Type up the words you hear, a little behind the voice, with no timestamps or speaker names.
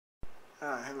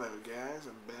Hello guys,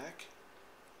 I'm back.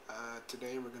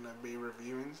 Today we're gonna be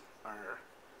reviewing,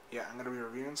 I'm gonna be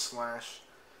reviewing slash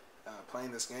playing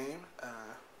this game.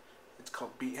 It's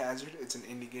called Beat Hazard. It's an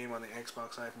indie game on the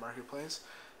Xbox Live Marketplace.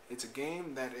 It's a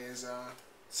game that is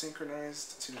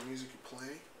synchronized to the music you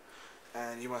play,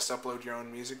 and you must upload your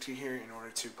own music to here in order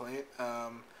to play it.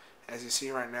 As you see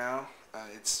right now,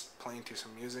 it's playing to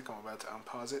some music. I'm about to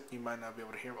unpause it. You might not be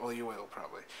able to hear it. Well, you will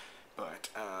probably, but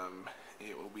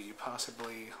it will be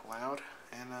possibly loud,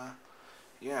 and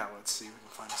yeah, let's see if we can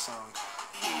find a song.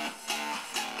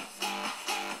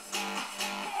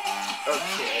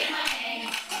 Okay.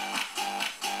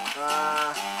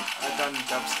 I've done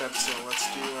dubstep, so let's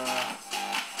do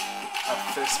a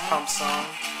fist pump song,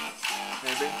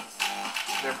 maybe.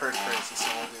 They've heard crazy, so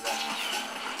we'll do that.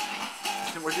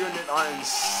 We're doing it on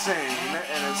Insane,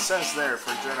 and it says there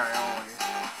for Jedi only.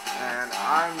 And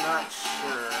I'm not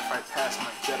sure if I passed my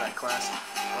Jedi class,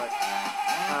 but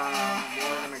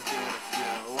we're gonna give it a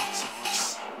go. So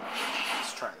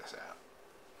let's try this out.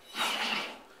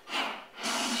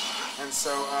 And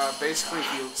so basically,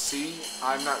 if you see,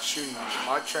 I'm not shooting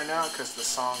much right now because the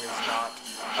song is not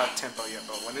up tempo yet.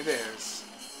 But when it is,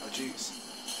 oh jeez,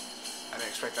 I didn't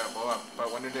expect that to blow up. But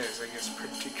when it is, it gets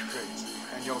pretty crazy,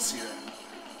 and you'll see that.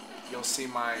 You'll see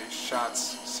my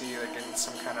shots, see like in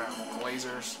some kind of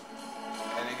lasers.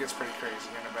 And it gets pretty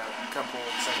crazy in about a couple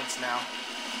of seconds now.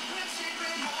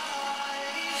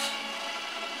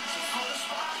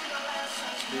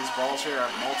 These balls here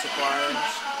are multipliers.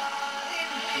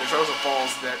 And there's also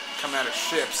balls that come out of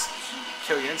ships,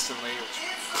 kill you instantly, which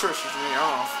pushes me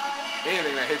off.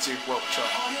 Anything that hits you, whoa, chill.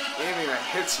 Anything that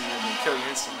hits you will kill you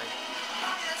instantly.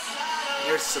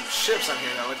 And there's some ships on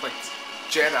here that look like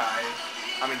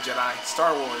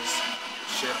Star Wars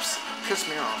ships. Piss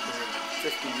me off because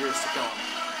they're 50 years to kill them.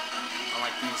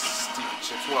 Unlike these stupid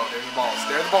ships. Whoa, there's the balls.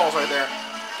 There's the balls right there.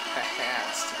 Haha,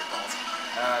 stupid balls.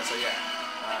 So yeah.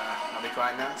 I'll be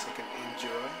quiet now so you can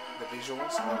enjoy the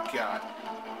visuals. Oh god.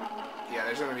 Yeah,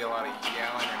 there's gonna be a lot of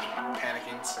yelling and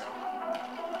panicking, so.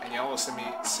 And you'll also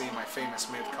see my famous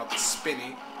move called the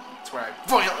spinny. It's where I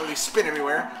violently spin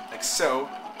everywhere, like so.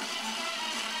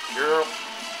 Girl.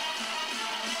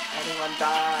 Anyone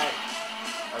die?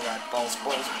 Oh god, balls.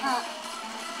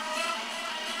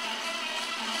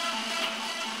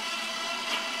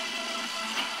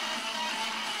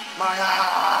 My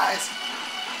eyes!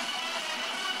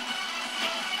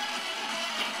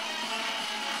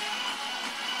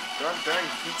 God dang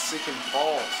heat-seeking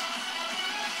balls.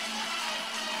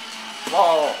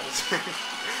 Balls!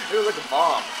 It was like a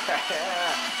bomb.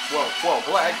 Whoa,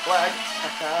 lag.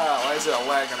 Why is it a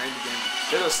lag on an indie game?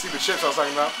 They're those stupid ships I was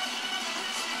talking about.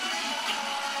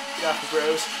 Get off the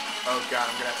bros. Oh god,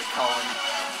 I'm gonna have to call in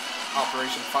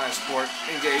Operation Fire Sport.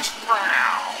 Engage.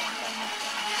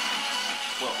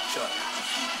 Whoa, chill out.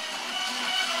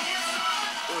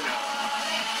 Oh no.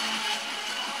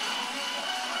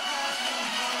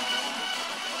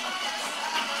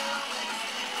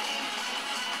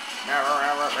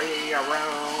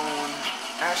 Around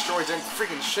asteroids and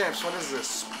freaking ships. What is this?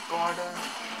 Sparta?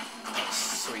 Oh,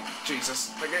 sweet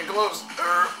Jesus. They're getting close.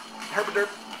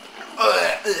 Herpaderp.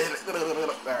 Alright.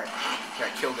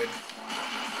 Got killed it.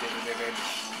 Did.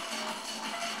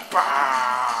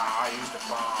 Bah! I used a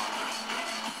bomb.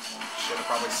 Should have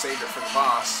probably saved it for the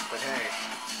boss, but hey.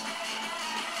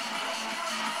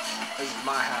 This is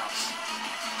my house.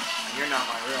 And you're not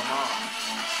my real mom.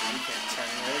 So you can't tell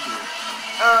me what I do.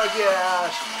 Oh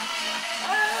gosh!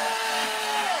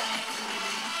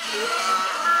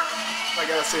 I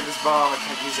gotta save this bomb, I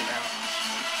can't use it now.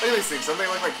 Look at these things, don't they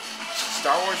look like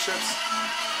Star Wars ships?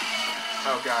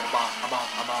 Oh god, a bomb. I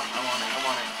want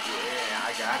it. Yeah,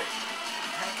 I got it.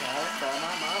 I got it from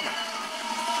my mama.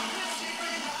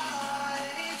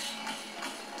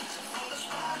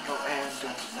 Go and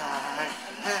decide,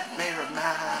 let me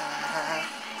remind.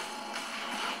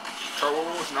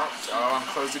 Troll's not. Oh, I'm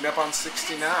closing up on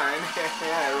 69.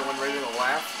 Yeah, everyone ready to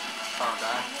laugh? Calm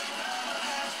down.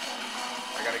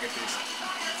 I gotta get these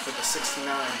with the 69.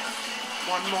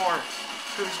 One more.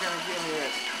 Who's gonna give me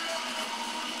it?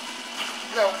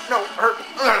 No, hurt.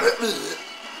 Come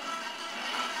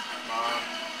on.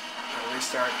 I'll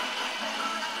restart.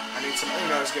 I need some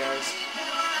Unos, guys.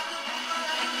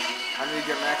 I need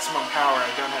to get maximum power. I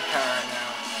don't have power right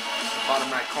now. The bottom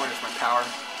right corner is my power.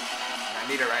 And I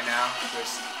need it right now.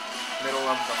 This middle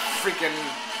of the freaking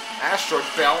asteroid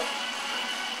belt.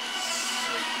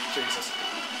 Sweet Jesus.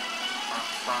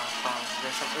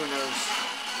 There's some Unos.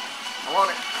 I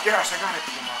want it. Yes, I got it.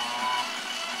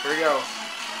 Here we go.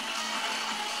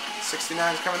 69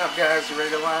 is coming up, guys. You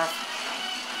ready to laugh?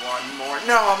 One more.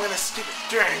 No, I'm gonna skip it.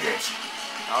 Dang it.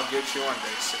 I'll get you one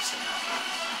day, 69.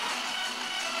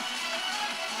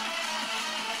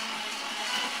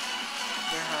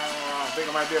 I think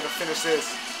I might be able to finish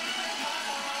this.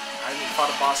 I haven't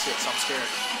fought a boss yet, so I'm scared.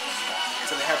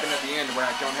 It's gonna happen at the end where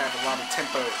I don't have a lot of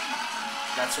tempo.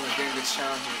 That's when the game gets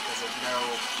challenging because there's no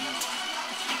beat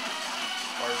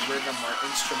or rhythm or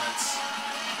instruments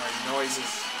or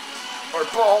noises or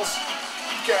balls.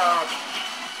 God.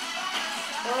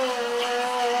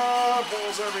 Oh,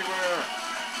 balls everywhere.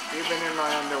 Even in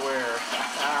my underwear.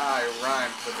 I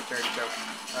rhymed with a dirty joke.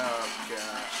 Oh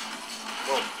gosh.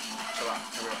 Whoa. Chill out.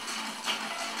 Here we go.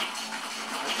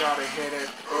 I gotta hit it.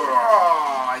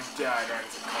 Oh, I died right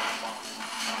as it comes off.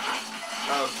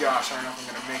 Oh gosh, I don't know if I'm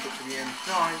gonna make it to the end.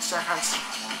 9 seconds.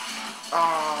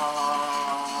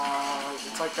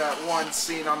 It's like that one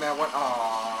scene on that one.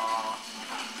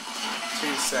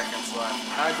 2 seconds left.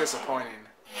 How disappointing.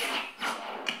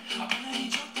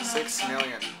 6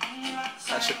 million.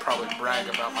 I should probably brag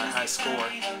about my high score,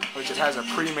 which it has a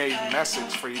pre-made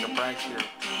message for you to brag here.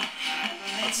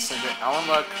 Let's send it. No one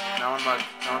look. No one look.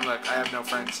 No one look. I have no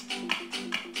friends.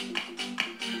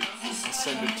 Let's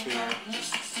send it to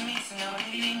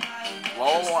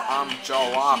Lol, I'm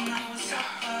Jalopy.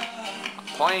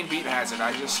 Playing Beat Hazard.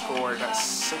 I just scored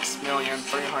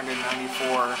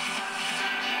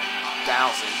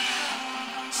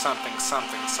 6,394,000 something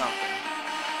something something.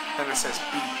 Then it says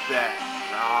beat that.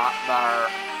 Not there.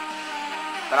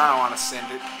 But I don't want to send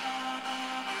it.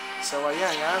 So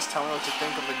yeah, guys, tell me what you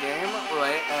think of the game.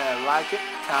 Like it,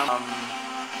 comment.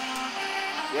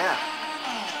 Yeah.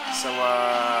 So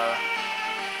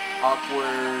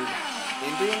awkward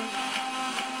ending.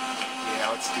 Yeah,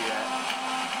 let's do that.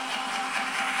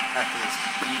 After this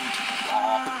beat.